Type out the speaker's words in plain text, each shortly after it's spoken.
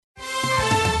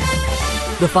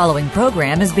The following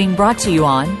program is being brought to you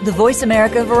on the Voice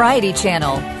America Variety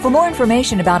Channel. For more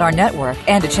information about our network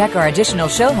and to check our additional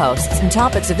show hosts and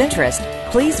topics of interest,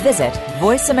 please visit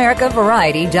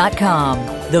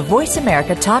voiceamericavariety.com. The Voice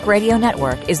America Talk Radio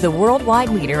Network is the worldwide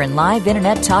leader in live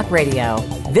Internet talk radio.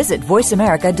 Visit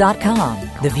voiceamerica.com.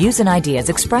 The views and ideas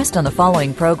expressed on the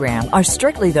following program are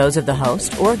strictly those of the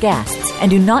host or guests and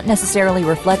do not necessarily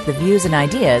reflect the views and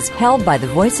ideas held by the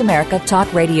Voice America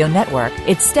Talk Radio Network,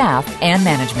 its staff, and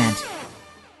management.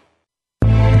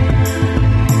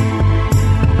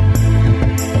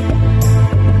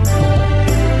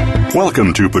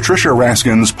 Welcome to Patricia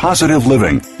Raskin's Positive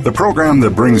Living, the program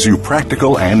that brings you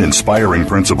practical and inspiring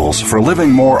principles for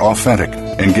living more authentic,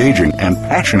 engaging, and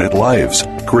passionate lives.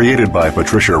 Created by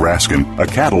Patricia Raskin, a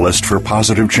catalyst for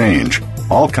positive change.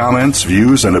 All comments,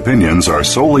 views, and opinions are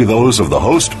solely those of the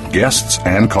host, guests,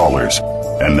 and callers.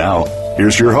 And now,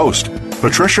 here's your host,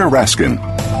 Patricia Raskin.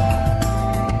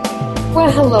 Well,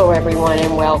 hello, everyone,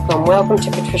 and welcome. Welcome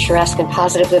to Patricia Raskin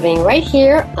Positive Living right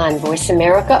here on Voice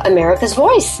America, America's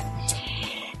Voice.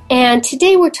 And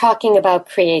today we're talking about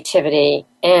creativity,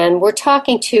 and we're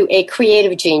talking to a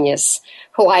creative genius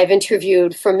who I've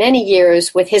interviewed for many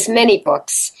years with his many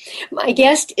books. My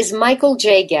guest is Michael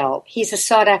J. Gelb. He's a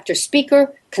sought-after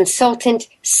speaker, consultant,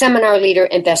 seminar leader,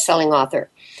 and best-selling author.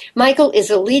 Michael is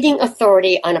a leading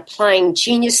authority on applying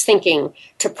genius thinking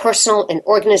to personal and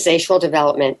organizational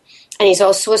development, and he's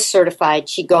also a certified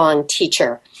Qigong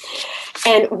teacher.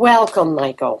 And welcome,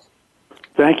 Michael.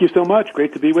 Thank you so much.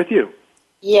 Great to be with you.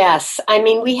 Yes. I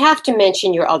mean, we have to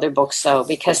mention your other books, though,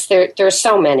 because there are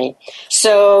so many.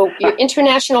 So your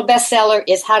international bestseller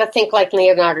is How to Think Like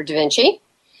Leonardo da Vinci.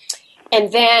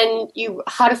 And then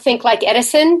How to Think Like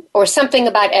Edison, or something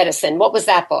about Edison. What was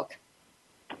that book?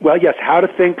 Well, yes, How to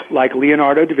Think Like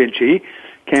Leonardo da Vinci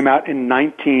came out in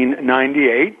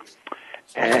 1998.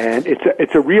 And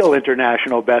it's a real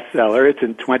international bestseller. It's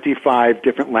in 25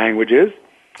 different languages.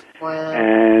 Wow.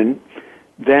 And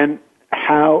then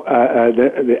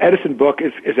the Edison book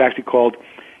is actually called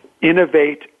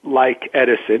Innovate Like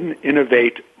Edison,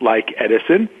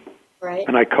 Right.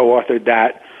 And I co-authored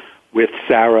that with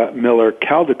Sarah Miller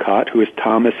Caldecott, who is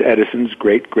Thomas Edison's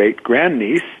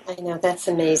great-great-grandniece. I know, that's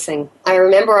amazing. I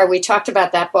remember we talked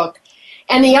about that book.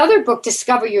 And the other book,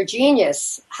 Discover Your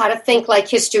Genius, How to Think Like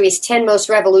History's 10 Most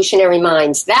Revolutionary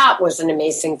Minds. That was an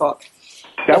amazing book.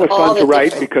 That was fun to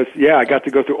write because, I got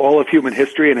to go through all of human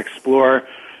history and explore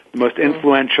the most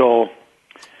influential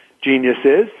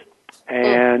geniuses.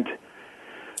 And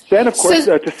then, of course,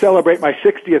 to celebrate my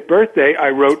 60th birthday, I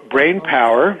wrote Brain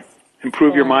Power,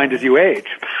 Improve Your Mind as You Age.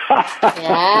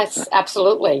 Yes,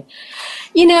 absolutely.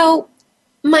 You know,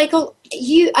 Michael,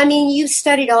 you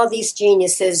studied all these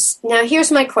geniuses. Now, here's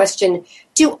my question.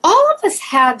 Do all of us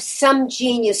have some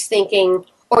genius thinking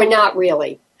or not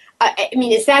really? I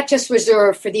mean, is that just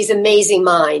reserved for these amazing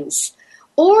minds?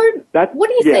 Or what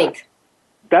do you think?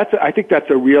 I think that's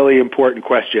a really important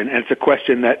question, and it's a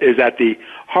question that is at the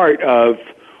heart of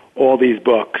all these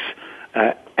books.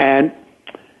 And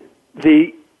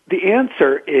the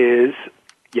answer is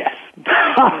yes.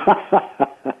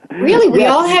 Really? We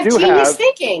all have genius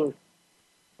thinking.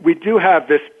 We do have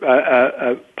this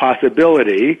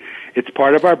possibility. It's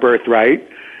part of our birthright.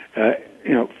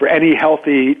 For any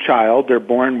healthy child, they're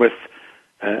born with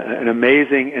an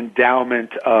amazing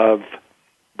endowment of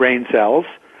brain cells.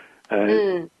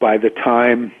 By the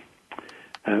time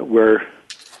we're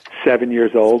 7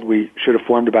 years old, we should have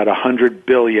formed about 100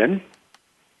 billion.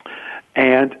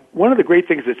 And one of the great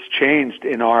things that's changed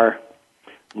in our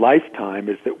lifetime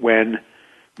is that when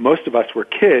most of us were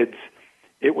kids,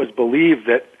 it was believed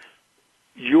that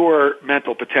your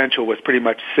mental potential was pretty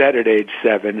much set at age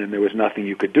 7 and there was nothing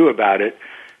you could do about it.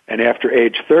 And after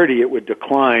age 30, it would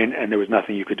decline and there was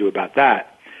nothing you could do about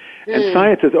that. And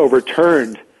science has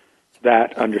overturned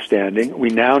that understanding. We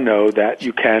now know that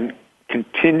you can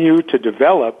continue to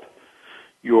develop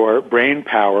your brain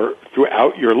power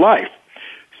throughout your life.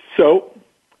 So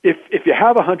if you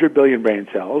have 100 billion brain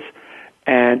cells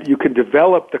and you can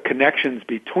develop the connections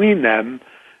between them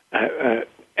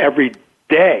every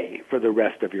day for the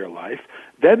rest of your life,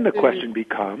 then the question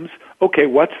becomes, okay,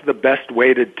 what's the best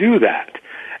way to do that?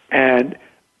 And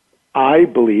I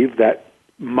believe that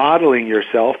modeling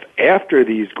yourself after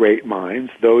these great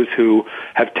minds, those who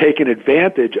have taken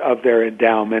advantage of their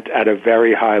endowment at a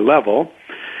very high level,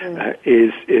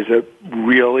 is a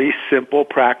really simple,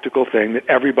 practical thing that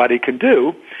everybody can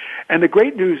do. And the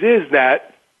great news is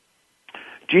that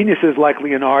geniuses like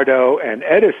Leonardo and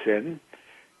Edison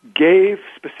gave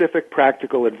specific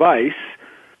practical advice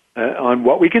on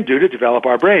what we can do to develop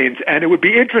our brains. And it would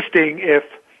be interesting if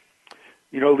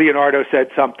Leonardo said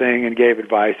something and gave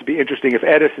advice. It'd be interesting if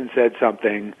Edison said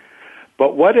something.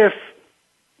 But what if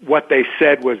what they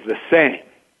said was the same?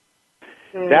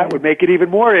 That would make it even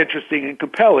more interesting and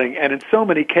compelling. And in so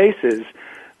many cases,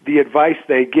 the advice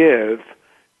they give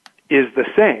is the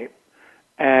same.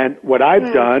 And what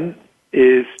I've done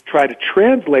is try to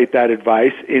translate that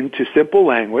advice into simple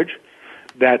language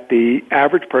that the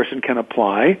average person can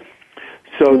apply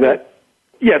so that,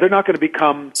 they're not going to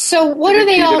become... So what are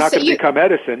they all... They're not going to become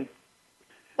Edison.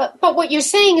 But what you're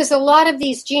saying is a lot of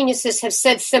these geniuses have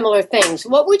said similar things.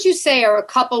 What would you say are a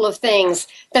couple of things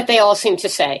that they all seem to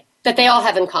say, that they all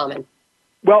have in common?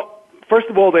 Well, first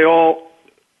of all, they all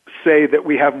say that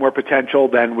we have more potential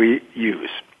than we use.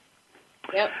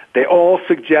 Yep. They all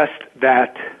suggest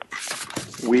that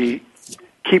we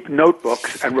keep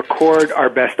notebooks and record our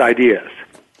best ideas.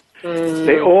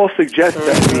 They all suggest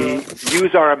that we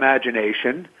use our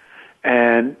imagination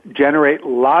and generate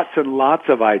lots and lots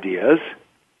of ideas,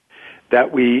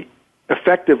 that we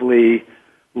effectively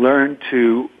learn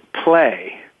to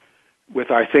play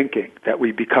with our thinking, that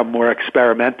we become more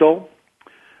experimental,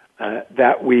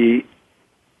 that we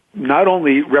not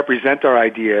only represent our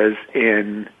ideas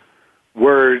in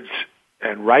words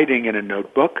and writing in a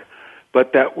notebook,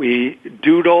 but that we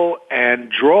doodle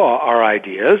and draw our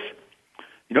ideas.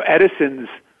 Edison's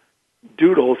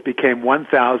doodles became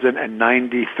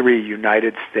 1,093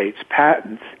 United States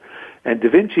patents, and Da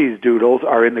Vinci's doodles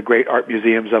are in the great art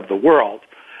museums of the world.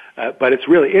 But it's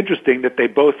really interesting that they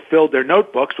both filled their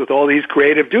notebooks with all these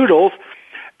creative doodles.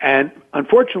 And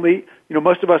unfortunately,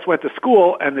 most of us went to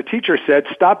school and the teacher said,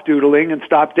 stop doodling and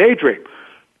stop daydreaming.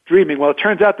 Well, it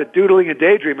turns out that doodling and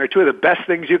daydreaming are two of the best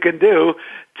things you can do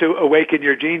to awaken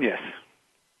your genius.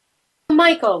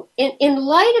 Michael, in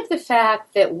light of the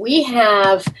fact that we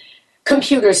have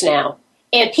computers now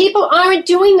and people aren't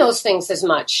doing those things as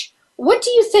much, what do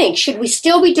you think? Should we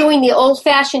still be doing the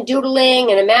old-fashioned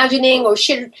doodling and imagining, or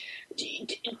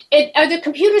are the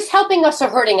computers helping us or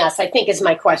hurting us, I think is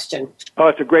my question. Oh,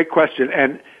 it's a great question.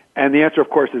 And the answer, of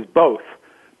course, is both.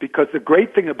 Because the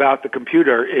great thing about the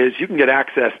computer is you can get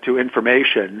access to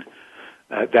information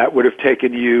that would have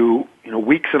taken you,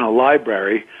 weeks in a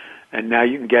library, and now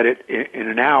you can get it in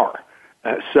an hour.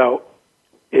 So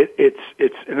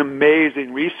it's an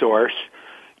amazing resource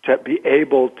to be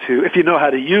able to, if you know how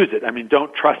to use it. I mean,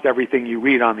 don't trust everything you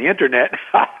read on the internet,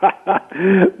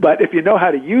 but if you know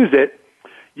how to use it,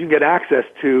 you can get access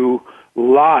to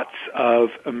lots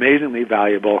of amazingly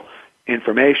valuable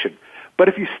information. But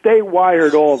if you stay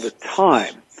wired all the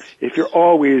time, if you're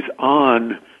always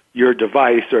on your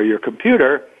device or your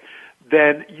computer,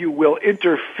 then you will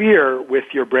interfere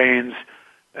with your brain's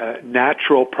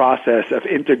natural process of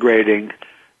integrating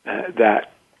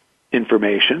that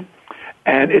information.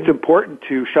 And it's important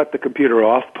to shut the computer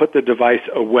off, put the device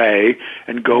away,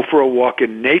 and go for a walk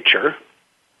in nature.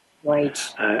 Right.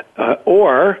 And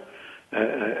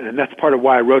that's part of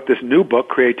why I wrote this new book,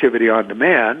 Creativity on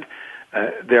Demand.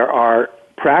 There are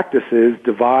practices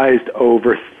devised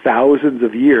over thousands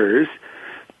of years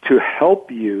to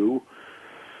help you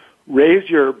raise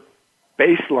your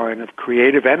baseline of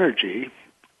creative energy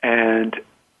and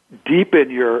deepen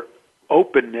your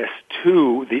openness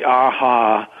to the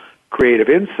aha creative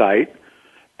insight,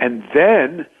 and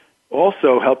then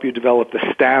also help you develop the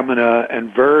stamina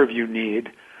and verve you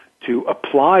need to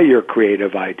apply your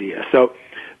creative idea. So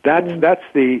that's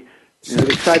the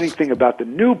exciting thing about the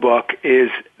new book is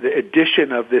the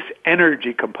addition of this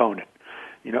energy component.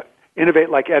 Innovate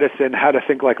like Edison, How to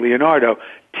Think like Leonardo,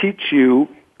 teach you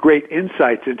great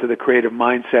insights into the creative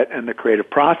mindset and the creative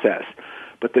process.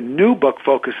 But the new book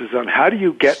focuses on how do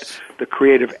you get the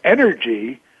creative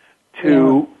energy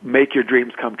to make your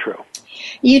dreams come true.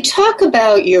 You talk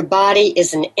about your body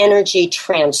is an energy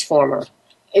transformer.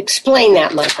 Explain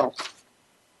that, Michael.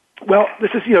 Well,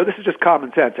 this is just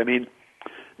common sense. I mean,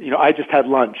 I just had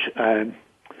lunch and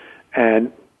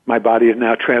my body is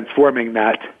now transforming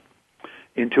that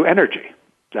into energy.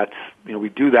 That's, we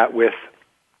do that with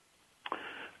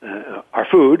our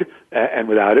food, and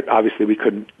without it, obviously, we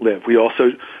couldn't live. We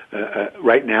also,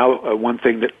 right now, one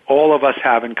thing that all of us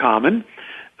have in common,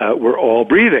 we're all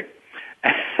breathing.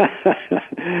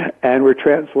 And we're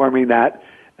transforming that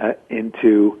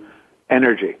into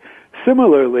energy.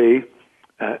 Similarly,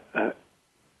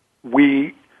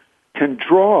 we can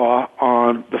draw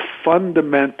on the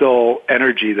fundamental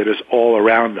energy that is all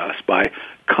around us by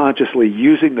consciously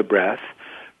using the breath,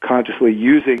 consciously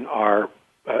using our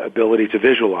ability to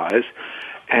visualize,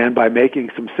 and by making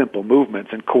some simple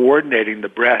movements and coordinating the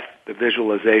breath, the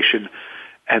visualization,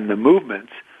 and the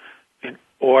movements in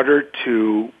order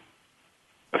to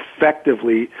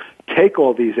effectively take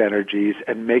all these energies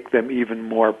and make them even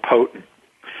more potent.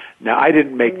 Now, I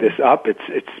didn't make this up.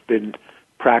 It's been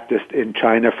practiced in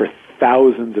China for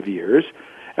thousands of years.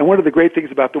 And one of the great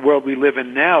things about the world we live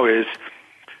in now is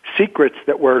secrets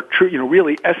that were true,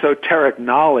 really esoteric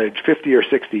knowledge 50 or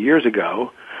 60 years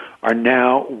ago are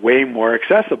now way more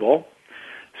accessible.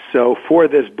 So for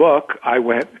this book, I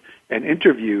went and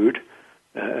interviewed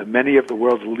many of the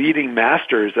world's leading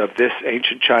masters of this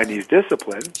ancient Chinese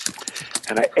discipline,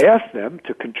 and I asked them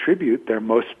to contribute their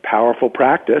most powerful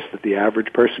practice that the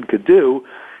average person could do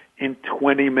in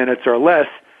 20 minutes or less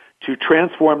to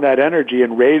transform that energy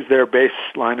and raise their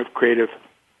baseline of creative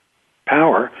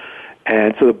power.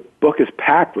 And so the book is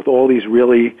packed with all these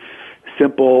really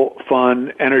simple,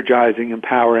 fun, energizing,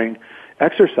 empowering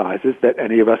exercises that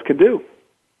any of us can do.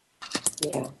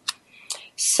 Yeah.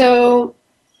 So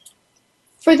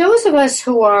for those of us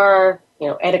who are,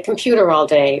 at a computer all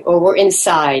day or we're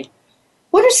inside,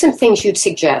 what are some things you'd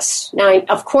suggest? Now,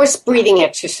 of course, breathing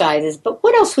exercises, but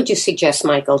what else would you suggest,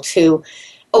 Michael, to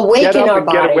awaken our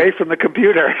body? Get away from the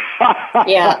computer.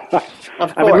 Yeah,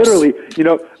 of course. I mean, literally,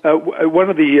 one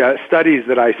of the studies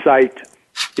that I cite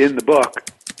in the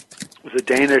book was a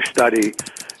Danish study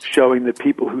showing that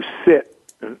people who sit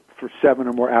for 7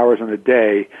 or more hours in a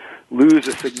day lose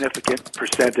a significant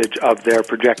percentage of their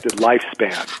projected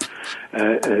lifespan.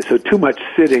 So too much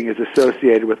sitting is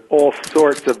associated with all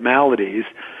sorts of maladies,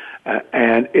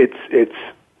 and it's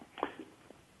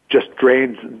just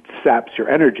drains and saps your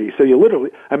energy. So you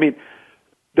literally,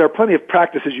 there are plenty of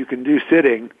practices you can do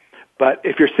sitting, but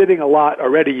if you're sitting a lot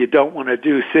already, you don't want to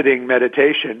do sitting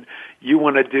meditation. You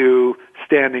want to do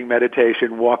standing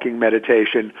meditation, walking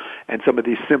meditation, and some of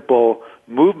these simple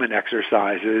movement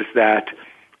exercises that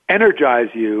energize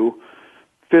you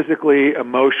physically,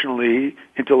 emotionally,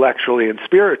 intellectually, and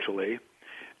spiritually.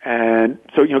 And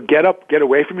so, get up, get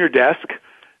away from your desk,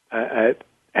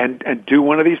 and do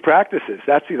one of these practices.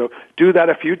 That's, do that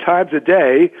a few times a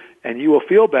day, and you will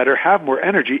feel better, have more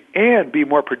energy, and be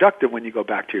more productive when you go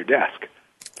back to your desk.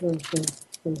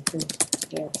 Mm-hmm.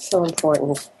 Mm-hmm. Yeah, so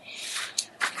important.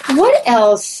 What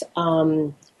else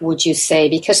would you say?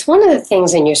 Because one of the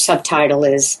things in your subtitle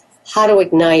is how to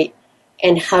ignite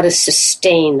and how to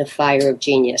sustain the fire of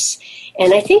genius.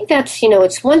 And I think that's,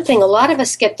 it's one thing. A lot of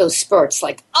us get those spurts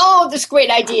like, oh, this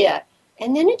great idea.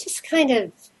 And then it just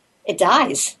it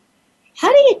dies. How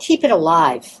do you keep it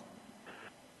alive?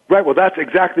 Right. Well, that's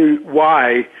exactly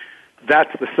why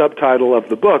that's the subtitle of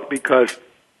the book, because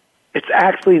it's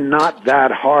actually not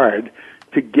that hard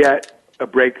to get a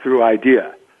breakthrough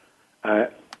idea.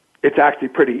 It's actually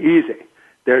pretty easy.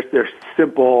 There's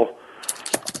simple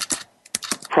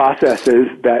processes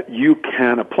that you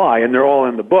can apply, and they're all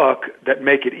in the book, that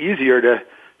make it easier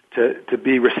to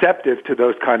be receptive to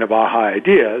those kind of aha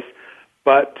ideas.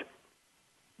 But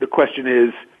the question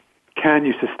is, can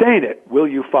you sustain it? Will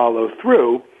you follow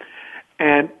through?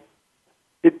 And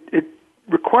it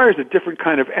requires a different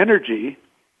kind of energy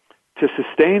to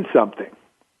sustain something.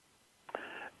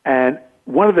 And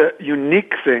one of the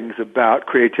unique things about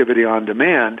Creativity on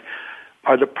Demand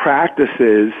are the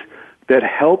practices that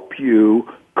help you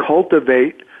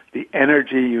cultivate the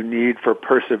energy you need for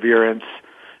perseverance,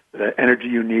 the energy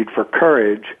you need for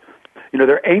courage. These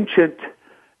are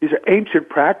ancient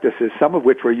practices, some of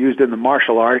which were used in the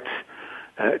martial arts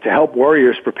to help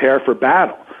warriors prepare for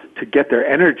battle, to get their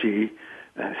energy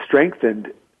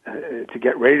strengthened, to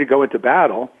get ready to go into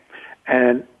battle.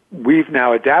 And we've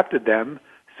now adapted them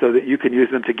so that you can use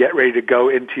them to get ready to go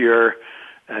into your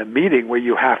meeting where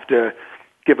you have to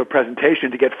give a presentation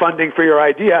to get funding for your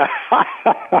idea.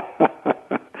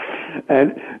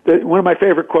 And one of my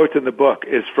favorite quotes in the book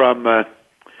is from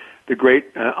the great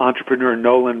entrepreneur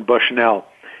Nolan Bushnell.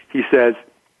 He says,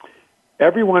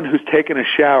 "Everyone who's taken a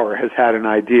shower has had an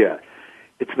idea.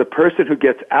 It's the person who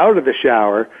gets out of the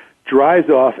shower, dries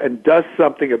off, and does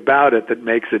something about it that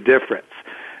makes a difference."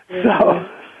 So,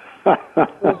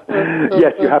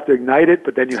 yes, you have to ignite it,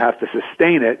 but then you have to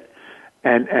sustain it.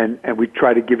 And we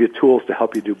try to give you tools to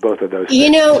help you do both of those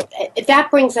things. That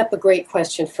brings up a great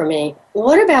question for me.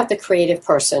 What about the creative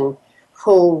person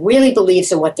who really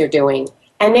believes in what they're doing?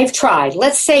 And they've tried.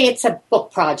 Let's say it's a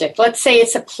book project. Let's say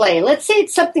it's a play. Let's say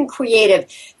it's something creative.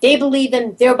 They believe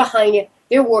in, they're behind it,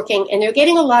 they're working, and they're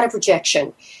getting a lot of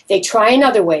rejection. They try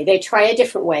another way. They try a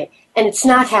different way, and it's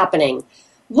not happening.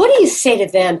 What do you say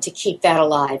to them to keep that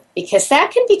alive? Because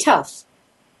that can be tough.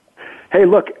 Hey,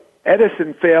 look,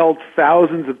 Edison failed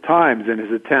thousands of times in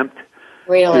his attempt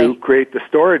to create the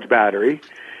storage battery,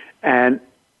 and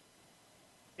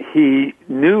he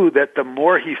knew that the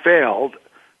more he failed,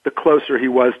 the closer he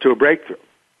was to a breakthrough.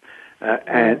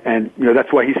 And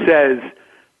that's why he says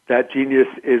that genius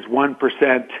is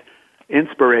 1%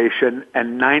 inspiration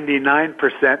and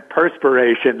 99%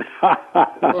 perspiration.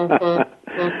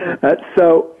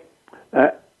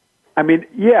 I mean,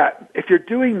 yeah, if you're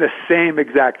doing the same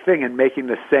exact thing and making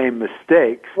the same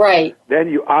mistakes, right, then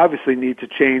you obviously need to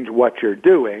change what you're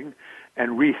doing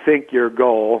and rethink your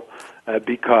goal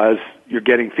because you're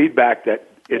getting feedback that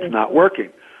it's not working.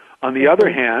 On the other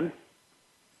hand,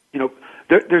 you know,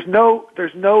 there's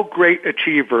no great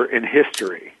achiever in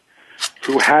history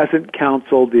who hasn't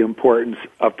counseled the importance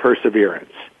of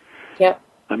perseverance. Yep.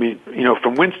 I mean, you know,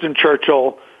 from Winston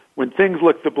Churchill, when things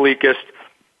look the bleakest,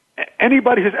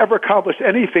 anybody who's ever accomplished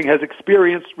anything has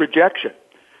experienced rejection.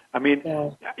 I mean,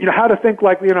 you know, how to think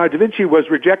like Leonardo da Vinci was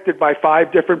rejected by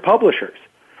 5 different publishers.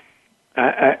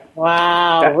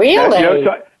 Wow, really? You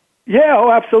know, yeah,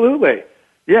 oh, absolutely.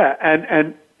 Yeah,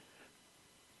 and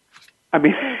I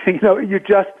mean, you know,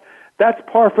 that's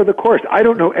par for the course. I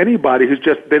don't know anybody who's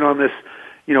just been on this,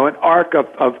 you know, an arc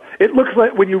of it looks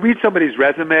like when you read somebody's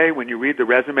resume, when you read the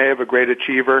resume of a great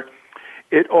achiever,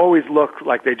 it always looks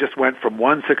like they just went from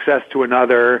one success to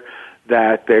another,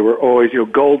 that they were always, you know,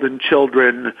 golden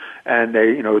children, and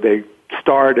they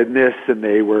starred in this, and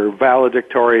they were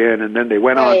valedictorian, and then they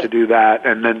went on to do that,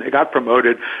 and then they got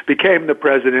promoted, became the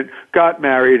president, got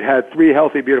married, had 3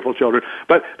 healthy, beautiful children.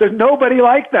 But there's nobody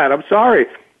like that. I'm sorry.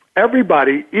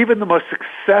 Everybody, even the most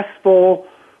successful,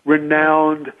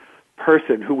 renowned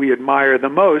person who we admire the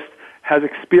most, has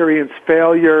experienced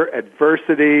failure,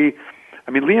 adversity.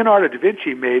 I mean, Leonardo da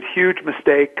Vinci made huge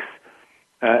mistakes.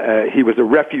 He was a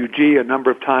refugee a number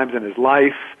of times in his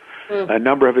life. A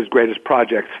number of his greatest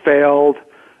projects failed.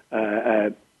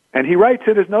 And he writes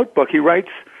in his notebook, he writes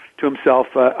to himself,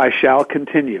 I shall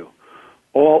continue.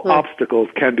 All obstacles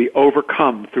can be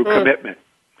overcome through commitment.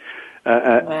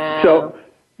 Wow. So,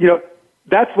 you know,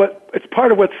 it's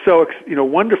part of what's so, you know,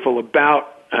 wonderful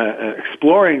about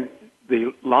exploring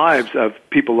the lives of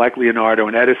people like Leonardo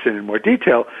and Edison in more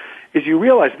detail, is you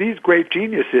realize these great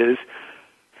geniuses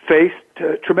faced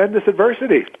tremendous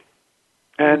adversity.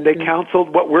 And they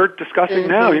counseled what we're discussing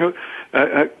now, you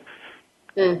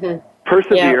know,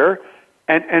 persevere.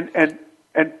 Yeah.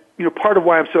 And you know, part of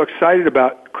why I'm so excited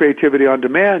about Creativity on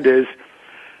Demand is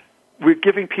we're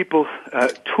giving people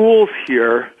tools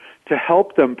here to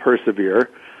help them persevere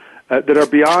that are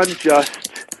beyond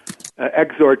just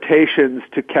exhortations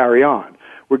to carry on.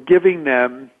 We're giving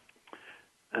them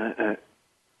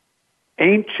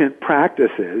ancient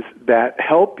practices that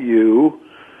help you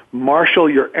marshal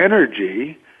your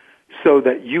energy so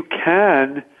that you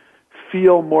can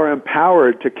feel more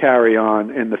empowered to carry on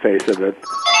in the face of a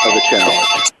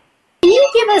challenge. Can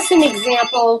you give us an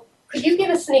example? Could you give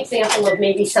us an example of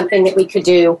maybe something that we could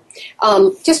do?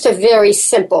 Just a very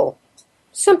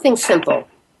something simple.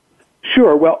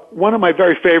 Sure. Well, one of my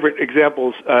very favorite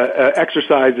examples,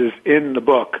 exercises in the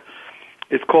book,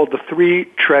 is called the 3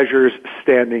 Treasures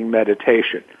Standing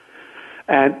Meditation.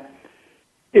 And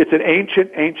it's an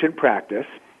ancient practice,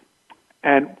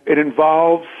 and it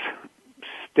involves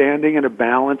standing in a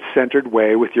balanced, centered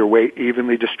way with your weight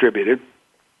evenly distributed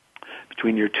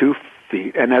between your 2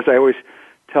 feet. And as I always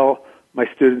tell my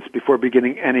students before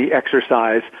beginning any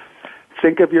exercise,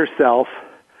 think of yourself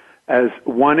as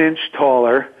 1 inch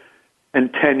taller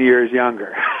and 10 years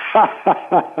younger.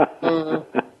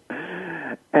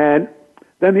 And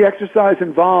then the exercise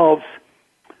involves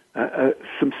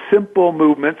some simple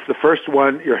movements. The first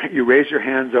one, you raise your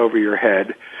hands over your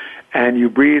head, and you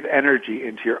breathe energy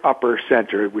into your upper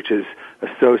center, which is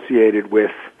associated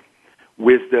with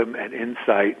wisdom and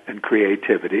insight and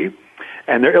creativity.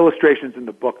 And there are illustrations in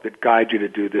the book that guide you to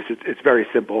do this. It's very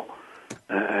simple.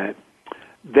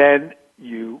 Then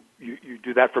you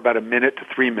do that for about 1 minute to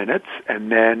 3 minutes, and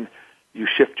then you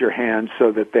shift your hands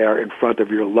so that they are in front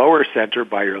of your lower center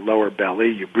by your lower belly.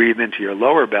 You breathe into your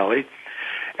lower belly,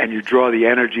 and you draw the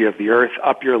energy of the earth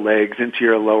up your legs into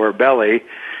your lower belly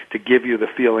to give you the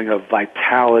feeling of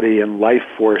vitality and life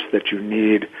force that you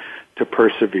need to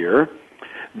persevere.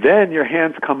 Then your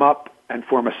hands come up and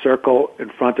form a circle in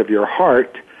front of your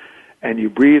heart, and you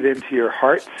breathe into your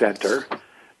heart center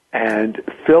and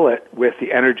fill it with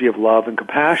the energy of love and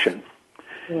compassion.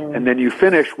 And then you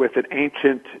finish with an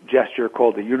ancient gesture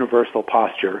called the universal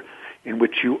posture, in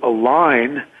which you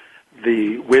align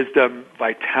the wisdom,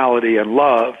 vitality, and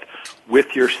love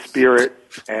with your spirit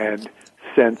and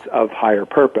sense of higher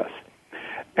purpose.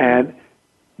 And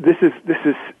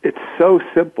it's so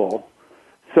simple,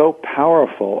 so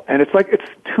powerful, and it's like it's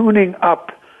tuning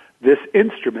up this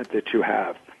instrument that you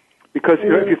have. Because you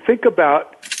know, if you think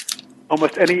about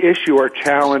almost any issue or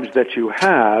challenge that you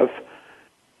have,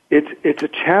 it's a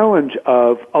challenge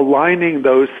of aligning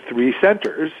those 3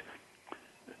 centers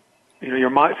your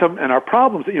mind, and our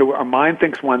problems, our mind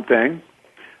thinks one thing,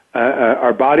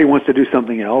 our body wants to do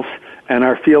something else, and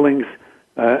our feelings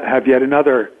have yet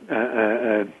another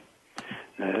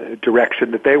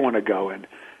direction that they want to go in.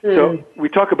 So we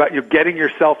talk about getting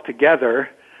yourself together,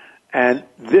 and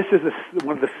this is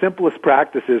one of the simplest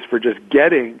practices for just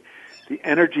getting the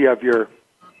energy of your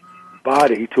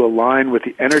body to align with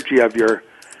the energy of your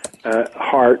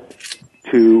heart,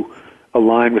 to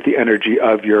align with the energy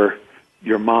of your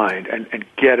mind, and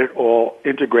get it all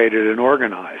integrated and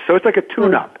organized. So it's like a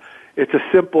tune-up. It's a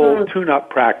simple tune-up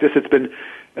practice. It's been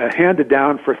handed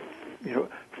down for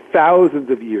thousands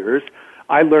of years.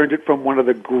 I learned it from one of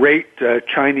the great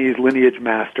Chinese lineage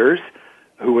masters,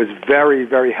 who was very,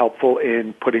 very helpful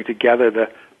in putting together the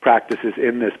practices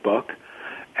in this book.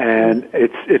 And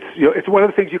it's one of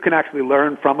the things you can actually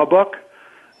learn from a book.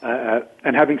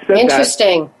 And having said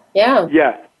Interesting. Yeah.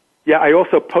 Yeah. I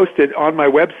also posted on my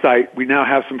website. We now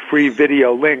have some free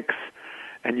video links,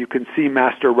 and you can see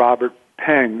Master Robert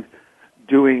Peng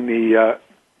doing the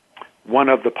one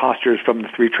of the postures from the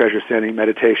Three Treasure Standing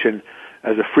Meditation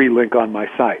as a free link on my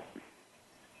site.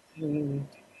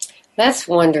 That's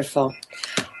wonderful.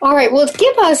 All right. Well,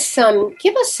 give us some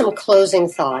closing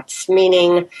thoughts.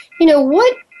 Meaning,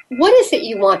 what is it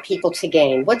you want people to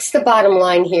gain? What's the bottom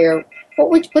line here?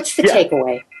 What's the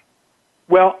takeaway?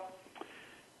 Well,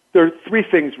 there are three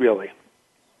things really.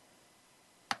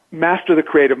 Master the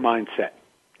creative mindset.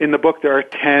 In the book, there are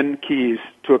 10 keys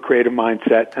to a creative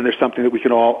mindset, and there's something that we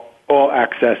can all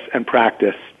access and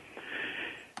practice.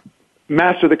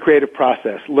 Master the creative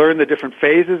process. Learn the different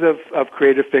phases of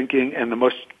creative thinking and the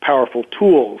most powerful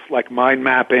tools like mind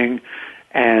mapping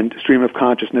and stream of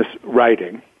consciousness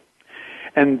writing.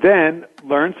 And then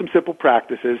learn some simple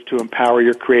practices to empower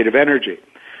your creative energy.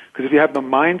 Because if you have the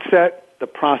mindset, the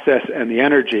process, and the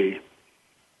energy,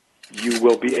 you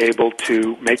will be able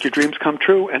to make your dreams come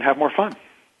true and have more fun.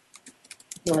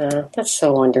 Wow, that's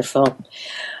so wonderful.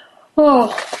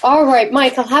 Oh, all right,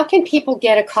 Michael, how can people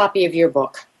get a copy of your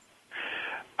book?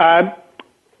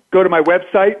 Go to my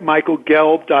website,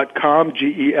 michaelgelb.com,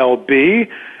 Gelb,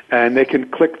 and they can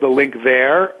click the link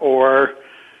there, or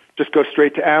just go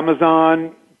straight to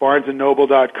Amazon,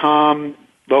 barnesandnoble.com,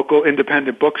 local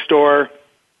independent bookstore,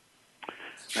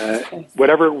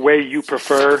 whatever way you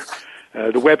prefer.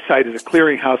 The website is a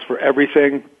clearinghouse for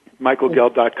everything,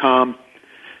 michaelgelb.com.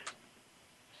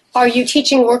 Are you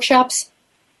teaching workshops?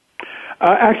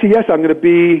 Actually, yes, I'm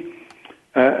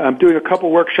doing a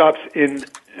couple workshops in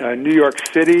New York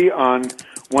City,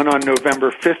 one on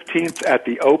November 15th at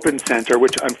the Open Center,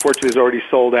 which unfortunately is already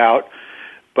sold out.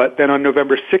 But then on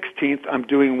November 16th, I'm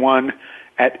doing one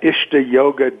at Ishta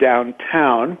Yoga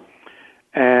downtown.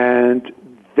 And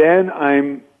then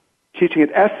I'm teaching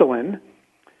at Esalen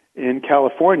in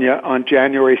California on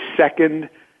January 2nd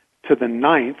to the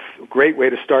 9th. Great way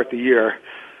to start the year.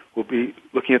 We'll be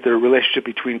looking at the relationship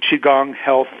between Qigong,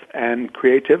 health, and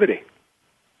creativity.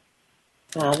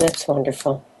 Wow, that's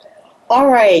wonderful. All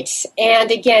right. And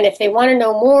again, if they want to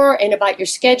know more and about your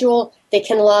schedule, they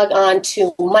can log on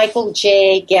to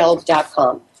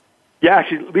michaeljgelb.com. Yeah,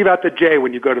 actually, leave out the J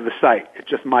when you go to the site. It's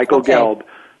just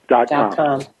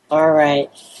michaelgelb.com. All right.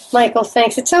 Michael,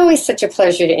 thanks. It's always such a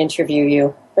pleasure to interview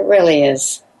you. It really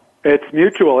is. It's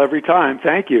mutual every time.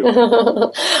 Thank you.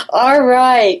 All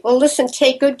right. Well, listen,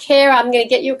 take good care. I'm going to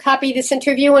get you a copy of this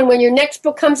interview, and when your next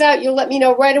book comes out, you'll let me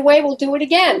know right away. We'll do it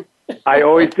again. I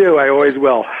always do. I always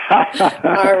will.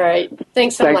 All right.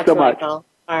 Thanks so much, Michael.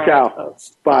 All Ciao. right,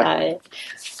 folks. Bye. Bye.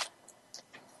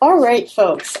 All right,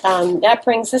 folks. That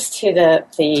brings us to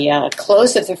the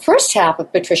close of the first half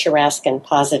of Patricia Raskin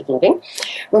Positive Living.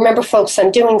 Remember, folks, I'm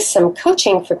doing some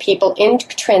coaching for people in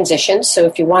transition. So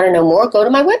if you want to know more, go to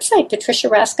my website,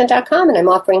 patriciaraskin.com, and I'm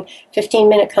offering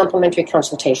 15-minute complimentary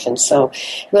consultations. So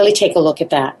really take a look at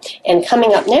that. And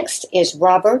coming up next is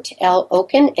Robert L.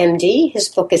 Okin, MD. His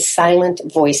book is Silent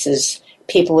Voices,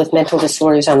 People with Mental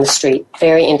Disorders on the Street.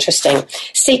 Very interesting.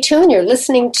 Stay tuned. You're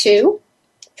listening to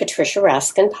Patricia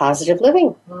Raskin, Positive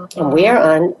Living. And we are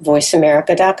on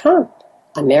voiceamerica.com,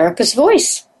 America's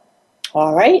Voice.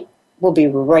 All right, we'll be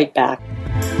right back.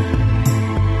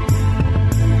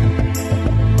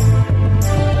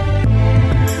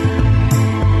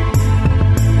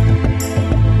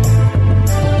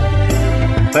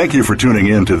 Thank you for tuning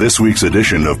in to this week's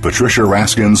edition of Patricia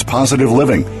Raskin's Positive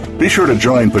Living. Be sure to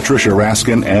join Patricia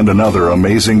Raskin and another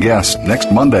amazing guest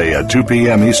next Monday at 2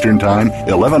 p.m. Eastern Time,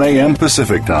 11 a.m.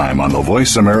 Pacific Time on the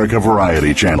Voice America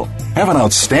Variety Channel. Have an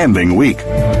outstanding week.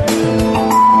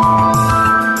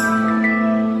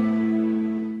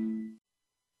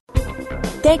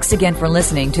 Thanks again for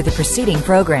listening to the preceding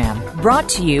program, brought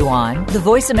to you on the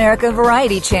Voice America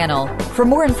Variety Channel. For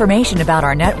more information about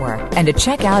our network and to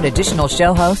check out additional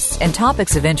show hosts and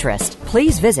topics of interest,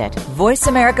 please visit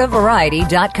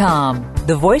voiceamericavariety.com.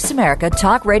 The Voice America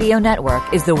Talk Radio Network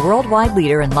is the worldwide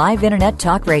leader in live Internet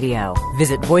talk radio.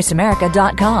 Visit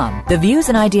voiceamerica.com. The views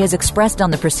and ideas expressed on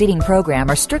the preceding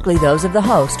program are strictly those of the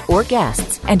host or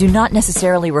guests and do not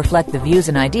necessarily reflect the views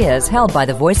and ideas held by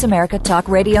the Voice America Talk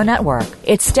Radio Network,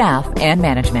 its staff, and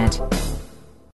management.